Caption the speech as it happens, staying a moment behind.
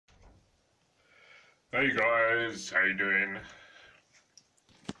Hey guys, how you doing?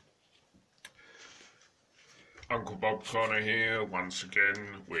 Uncle Bob Connor here once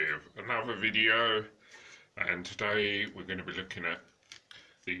again with another video, and today we're going to be looking at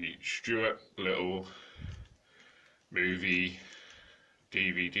the Stuart Little movie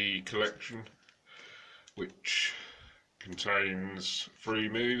DVD collection, which contains 3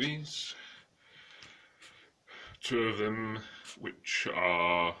 movies, 2 of them which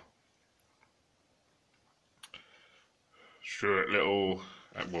are Stuart Little.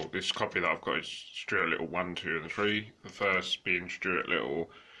 Well, this copy that I've got is Stuart Little 1, 2 and 3. The first being Stuart Little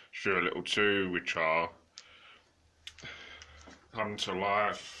 2, which are come to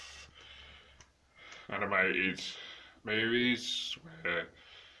life animated movies where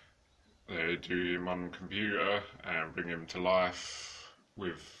they do him on computer and bring him to life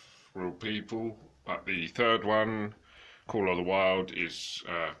with real people. But the third one, Call of the Wild, is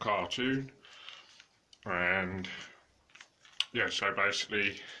a cartoon. And yeah, so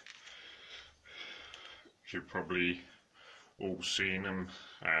basically you've probably all seen them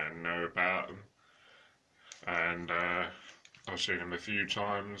and know about them, and I've seen them a few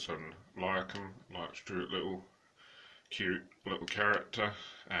times and like them, like Stuart Little, cute little character.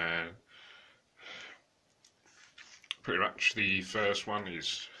 And pretty much the first one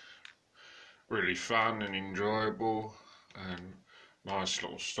is really fun and enjoyable and nice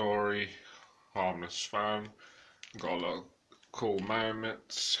little story, harmless fun, got a lot of cool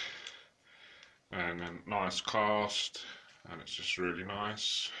moments and a nice cast, and it's just really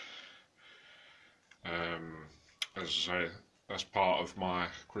nice. As I say, that's part of my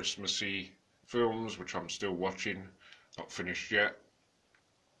Christmassy films, which I'm still watching, not finished yet.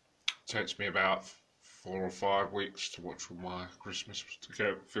 It takes me about 4 or 5 weeks to watch all my Christmas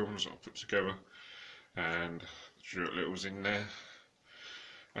films I put together, and Stuart Little's in there.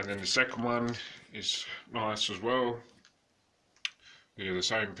 And then the second one is nice as well. Yeah, the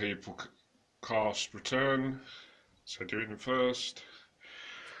same people cast return, so doing them first.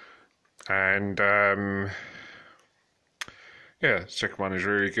 And yeah, the second one is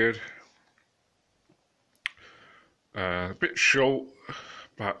really good. A bit short,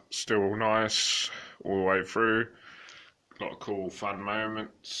 but still nice all the way through. A lot of cool fun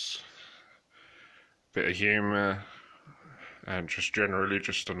moments, bit of humour, and just generally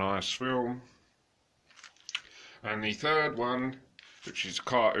just a nice film. And the third one, which is a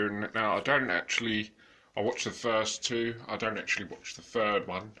cartoon. Now, I watched the first 2, I don't actually watch the third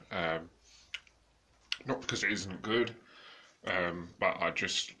one, not because it isn't good, but I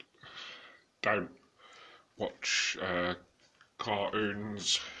just don't watch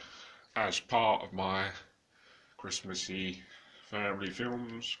cartoons as part of my Christmassy family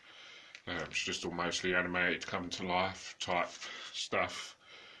films. It's just all mostly animated, come to life type stuff,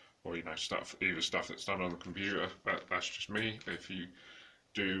 or either stuff that's done on the computer. But that's just me. If you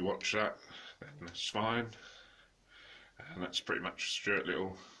do watch that, then that's fine. And that's pretty much Stuart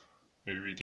Little movie